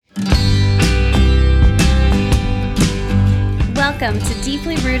Welcome to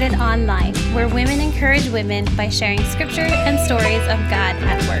Deeply Rooted Online, where women encourage women by sharing scripture and stories of God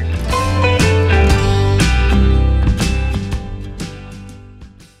at work.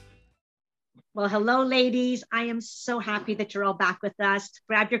 Well, hello, ladies. I am so happy that you're all back with us.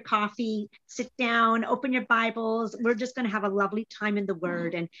 Grab your coffee, sit down, open your Bibles. We're just going to have a lovely time in the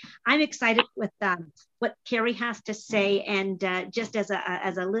Word. And I'm excited with what Carrie has to say. And just as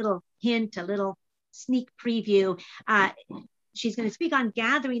a little hint, a little sneak preview, she's going to speak on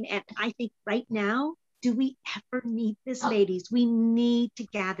gathering. And I think right now, do we ever need this, ladies? We need to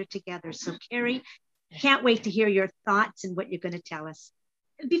gather together. So, Carrie, can't wait to hear your thoughts and what you're going to tell us.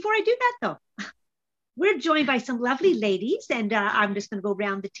 Before I do that, though, we're joined by some lovely ladies, and I'm just going to go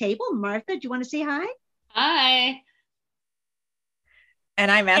around the table. Martha, do you want to say hi? Hi. And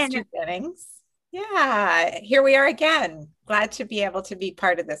I'm Esther Jennings. Yeah, here we are again. Glad to be able to be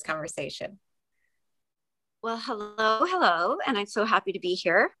part of this conversation. Well, hello, and I'm so happy to be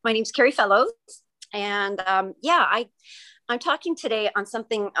here. My name's Carrie Fellows, and I'm talking today on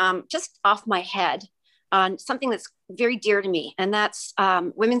something just off my head, on something that's very dear to me, and that's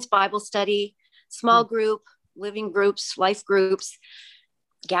women's Bible study, small group, living groups, life groups,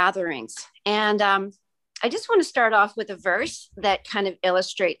 gatherings. And I just want to start off with a verse that kind of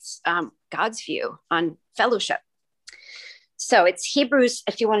illustrates God's view on fellowship. So it's Hebrews,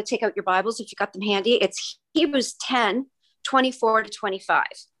 if you want to take out your Bibles, if you got them handy, it's Hebrews 10:24-25.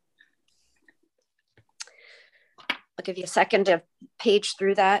 I'll give you a second to page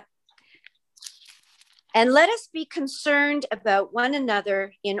through that. And let us be concerned about one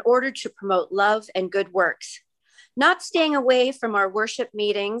another in order to promote love and good works, not staying away from our worship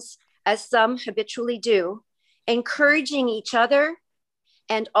meetings as some habitually do, encouraging each other,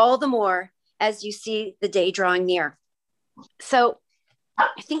 and all the more as you see the day drawing near. So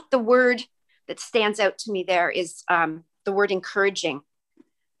I think the word that stands out to me there is the word encouraging.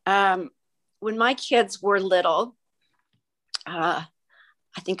 When my kids were little, I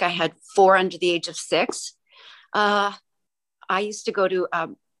think I had 4 under the age of 6. I used to go to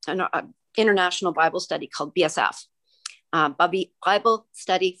an international Bible study called BSF. Bible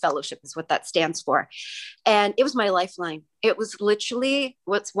Study Fellowship is what that stands for. And it was my lifeline. It was literally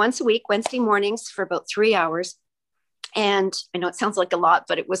once a week, Wednesday mornings for about 3 hours. And I know it sounds like a lot,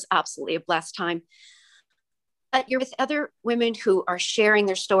 but it was absolutely a blessed time. But you're with other women who are sharing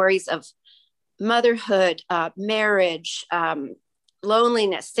their stories of motherhood, marriage,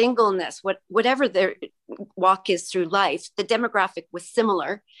 loneliness, singleness, whatever their walk is through life. The demographic was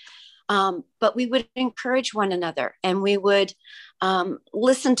similar, but we would encourage one another, and we would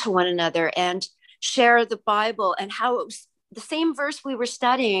listen to one another and share the Bible, and how it was the same verse we were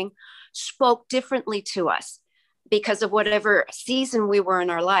studying spoke differently to us because of whatever season we were in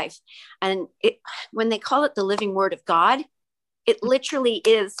our life. And when they call it the living word of God, it literally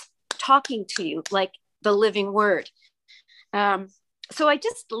is talking to you like the living word. So I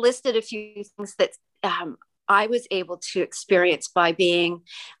just listed a few things that I was able to experience by being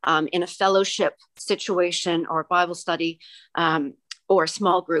in a fellowship situation or Bible study or a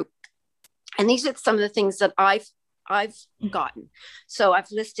small group. And these are some of the things that I've gotten. So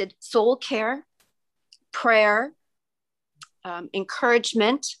I've listed soul care, prayer,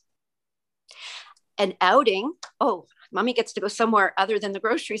 encouragement, an outing. Oh, mommy gets to go somewhere other than the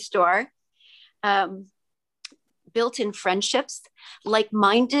grocery store. Built-in friendships,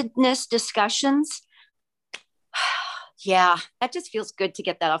 like-mindedness discussions. Yeah, that just feels good to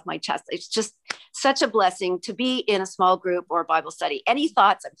get that off my chest. It's just such a blessing to be in a small group or Bible study. Any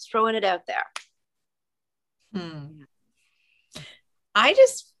thoughts? I'm throwing it out there.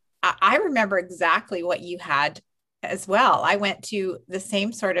 I remember exactly what you had as well. I went to the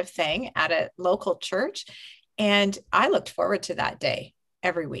same sort of thing at a local church, and I looked forward to that day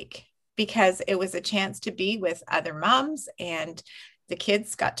every week, because it was a chance to be with other moms, and the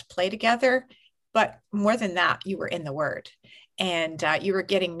kids got to play together. But more than that, you were in the Word, and you were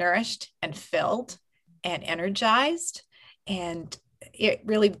getting nourished and filled and energized. And it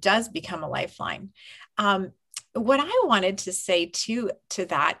really does become a lifeline. What I wanted to say to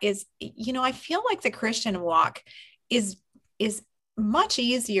that is, I feel like the Christian walk is much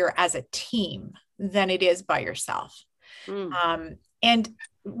easier as a team than it is by yourself. And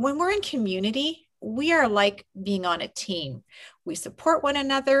when we're in community, we are like being on a team. We support one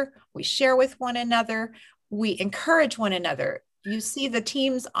another. We share with one another. We encourage one another. You see the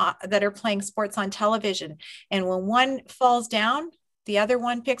teams that are playing sports on television, and when one falls down, the other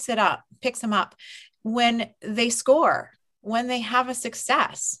one picks them up. When they score, when they have a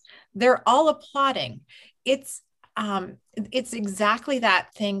success, they're all applauding. It's exactly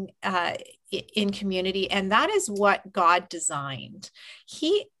that thing in community. And that is what God designed.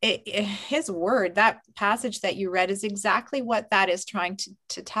 His word, that passage that you read, is exactly what that is trying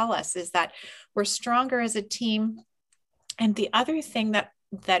to tell us, is that we're stronger as a team. And the other thing that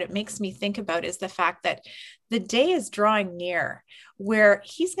it makes me think about is the fact that the day is drawing near where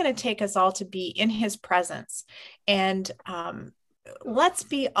he's going to take us all to be in his presence. And let's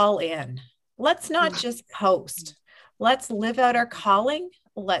be all in. Let's not just coast. Let's live out our calling.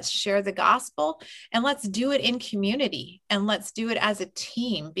 Let's share the gospel, and let's do it in community, and let's do it as a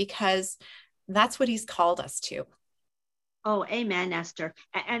team, because that's what he's called us to. Oh, amen, Esther.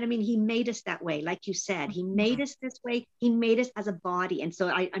 And I mean, he made us that way. Like you said, he made us this way. He made us as a body. And so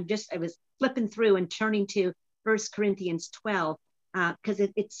I was flipping through and turning to 1 Corinthians 12, because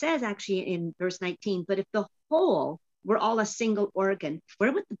it says actually in verse 19, but if the whole were all a single organ,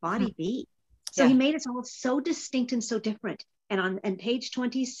 where would the body be? So he made us all so distinct and so different. And on page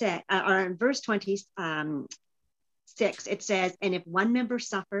 26, or on verse 26, it says, and if one member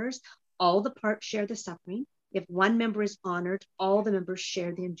suffers, all the parts share the suffering. If one member is honored, all the members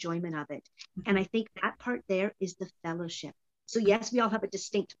share the enjoyment of it. And I think that part there is the fellowship. So yes, we all have a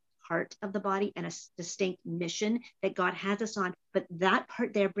distinct part of the body and a distinct mission that God has us on, but that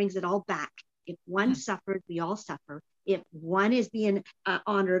part there brings it all back. If one suffered, we all suffer. If one is being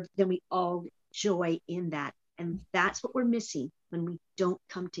honored, then we all joy in that. And that's what we're missing when we don't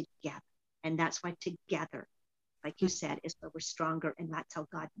come together. And that's why together, like you said, is where we're stronger. And that's how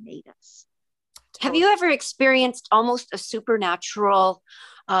God made us. Have you ever experienced almost a supernatural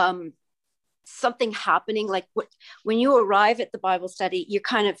something happening? Like when you arrive at the Bible study, you're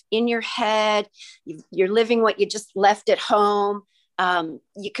kind of in your head, you're living what you just left at home.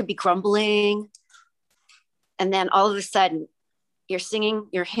 You could be grumbling. And then all of a sudden, you're singing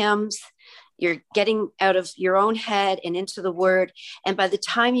your hymns. You're getting out of your own head and into the word. And by the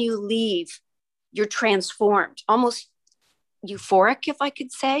time you leave, you're transformed, almost euphoric, if I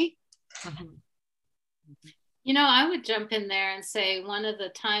could say. You know, I would jump in there and say one of the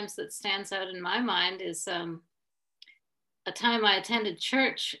times that stands out in my mind is a time I attended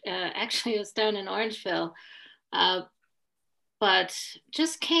church. Actually, it was down in Orangeville. But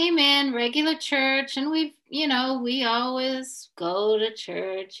just came in, regular church, and we always go to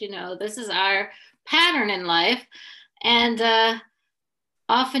church. This is our pattern in life. And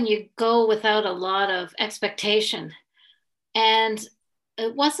often you go without a lot of expectation. And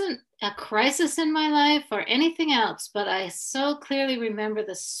it wasn't a crisis in my life or anything else, but I so clearly remember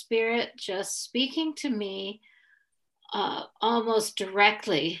the Spirit just speaking to me almost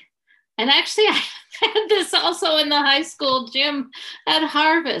directly. And actually, I had this also in the high school gym at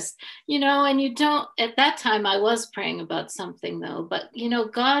Harvest, and you don't, at that time I was praying about something though, but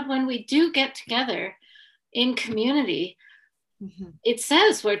God, when we do get together in community, it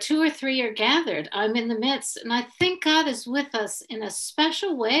says where 2 or 3 are gathered, I'm in the midst. And I think God is with us in a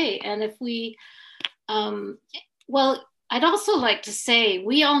special way. And if we, I'd also like to say,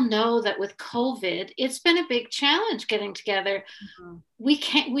 we all know that with COVID, it's been a big challenge getting together. We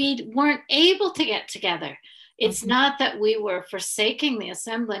weren't able to get together. It's not that we were forsaking the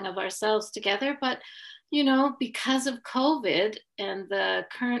assembling of ourselves together, but, because of COVID and the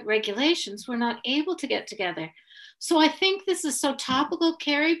current regulations, we're not able to get together. So I think this is so topical,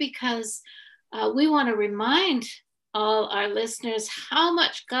 Carrie, because we want to remind all our listeners how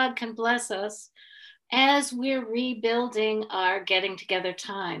much God can bless us as we're rebuilding our getting together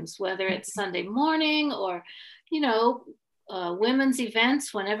times, whether it's Sunday morning or, women's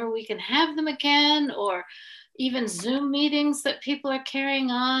events, whenever we can have them again, or even Zoom meetings that people are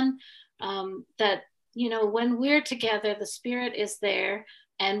carrying on, that, when we're together, the Spirit is there.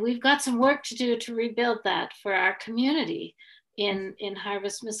 And we've got some work to do to rebuild that for our community in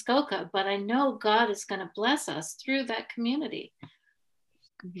Harvest Muskoka. But I know God is going to bless us through that community.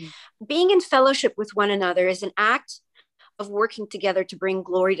 Being in fellowship with one another is an act of working together to bring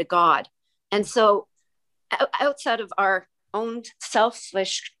glory to God. And so outside of our own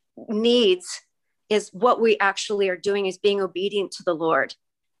selfish needs is what we actually are doing is being obedient to the Lord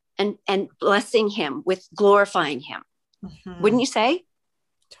and blessing him with glorifying him. Wouldn't you say?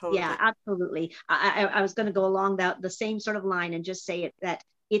 Totally. Yeah, absolutely. I was going to go along the same sort of line and just say that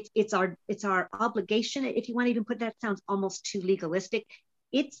it's our obligation. If you want to even put that, sounds almost too legalistic.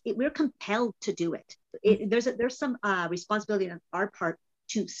 We're compelled to do it. There's some responsibility on our part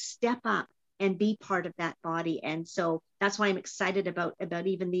to step up and be part of that body. And so that's why I'm excited about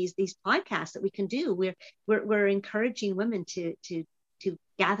even these podcasts that we can do. We're encouraging women to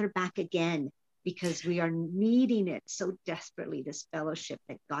gather back again, because we are needing it so desperately, this fellowship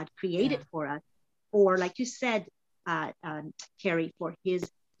that God created for us, or like you said, Carrie, for his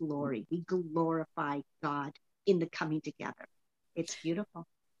glory. We glorify God in the coming together. It's beautiful.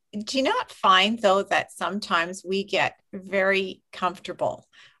 Do you not find, though, that sometimes we get very comfortable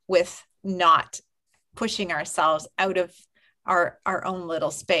with not pushing ourselves out of our own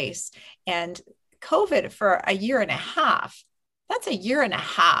little space? And COVID for a year and a half, that's a year and a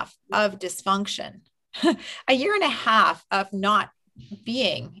half of dysfunction, a year and a half of not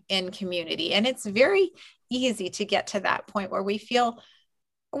being in community. And it's very easy to get to that point where we feel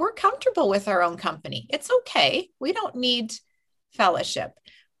we're comfortable with our own company. It's okay. We don't need fellowship.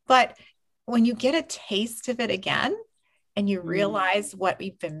 But when you get a taste of it again and you realize what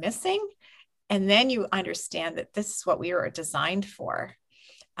we've been missing, and then you understand that this is what we were designed for,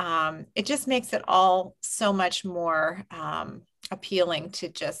 it just makes it all so much more appealing to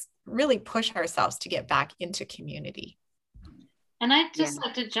just really push ourselves to get back into community. And I'd just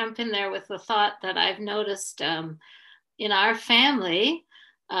like to jump in there with the thought that I've noticed in our family,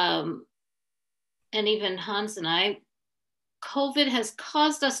 and even Hans and I, COVID has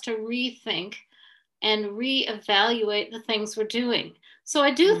caused us to rethink and reevaluate the things we're doing. So I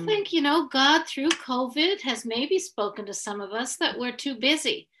do think, God through COVID has maybe spoken to some of us that we're too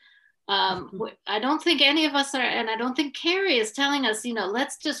busy. I don't think any of us are, and I don't think Carrie is telling us,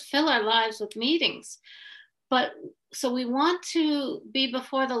 let's just fill our lives with meetings. But so we want to be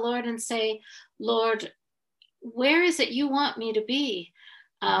before the Lord and say, Lord, where is it you want me to be?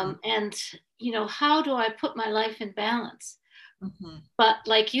 And, how do I put my life in balance? But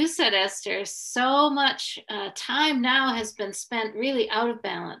like you said, Esther, so much time now has been spent really out of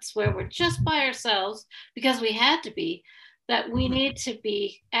balance, where we're just by ourselves because we had to be, that we need to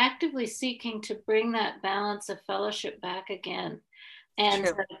be actively seeking to bring that balance of fellowship back again.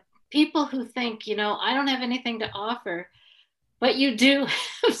 And people who think, I don't have anything to offer, but you do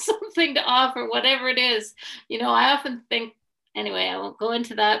have something to offer, whatever it is. I often think, anyway, I won't go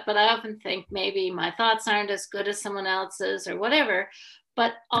into that, but I often think maybe my thoughts aren't as good as someone else's or whatever.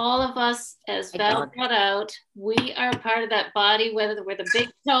 But all of us, as Val brought out, we are part of that body, whether we're the big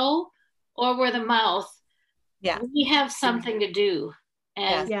toe or we're the mouth. Yeah, we have something to do,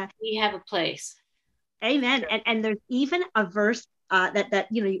 and we have a place. Amen. And there's even a verse that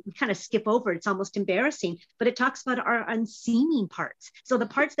you kind of skip over. It's almost embarrassing, but it talks about our unseeming parts. So the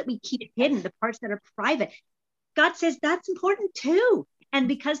parts that we keep hidden, the parts that are private. God says that's important too. And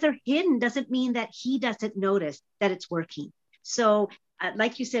because they're hidden doesn't mean that he doesn't notice that it's working. So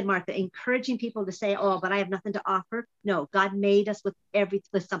like you said, Martha, encouraging people to say, oh, but I have nothing to offer. No, God made us with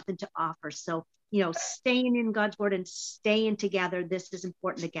something to offer. So, staying in God's word and staying together, this is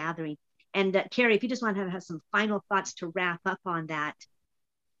important, the gathering. And Carrie, if you just want to have some final thoughts to wrap up on that.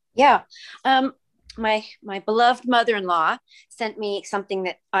 Yeah. My beloved mother-in-law sent me something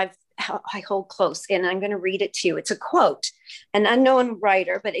that I hold close, and I'm going to read it to you. It's a quote, an unknown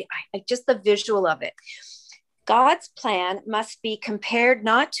writer, but just the visual of it. God's plan must be compared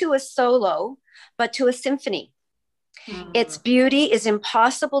not to a solo, but to a symphony. Its beauty is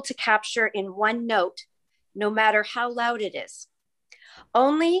impossible to capture in one note, no matter how loud it is.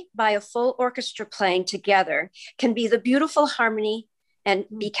 Only by a full orchestra playing together can be the beautiful harmony and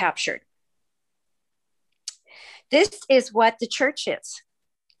be captured. This is what the church is.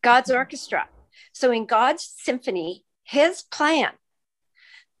 God's orchestra. So in God's symphony, his plan,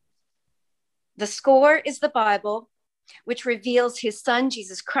 the score is the Bible, which reveals his son,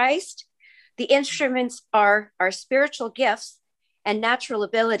 Jesus Christ. The instruments are our spiritual gifts and natural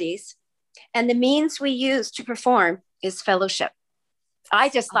abilities. And the means we use to perform is fellowship. I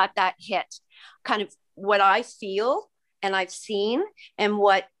just thought that hit kind of what I feel and I've seen and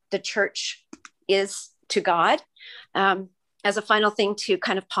what the church is to God. As a final thing to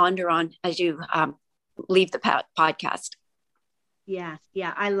kind of ponder on as you leave the podcast. Yeah,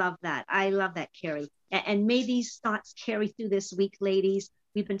 I love that. I love that, Carrie. And may these thoughts carry through this week, ladies.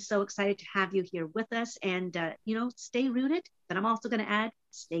 We've been so excited to have you here with us and, stay rooted, but I'm also going to add,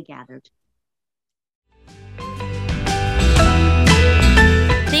 stay gathered.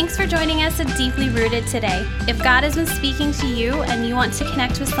 Thanks for joining us at Deeply Rooted today. If God has been speaking to you and you want to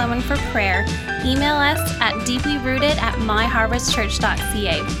connect with someone for prayer, email us at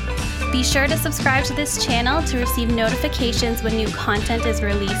deeplyrooted@myharvestchurch.ca. Be sure to subscribe to this channel to receive notifications when new content is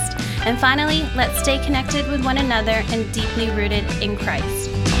released. And finally, let's stay connected with one another and deeply rooted in Christ.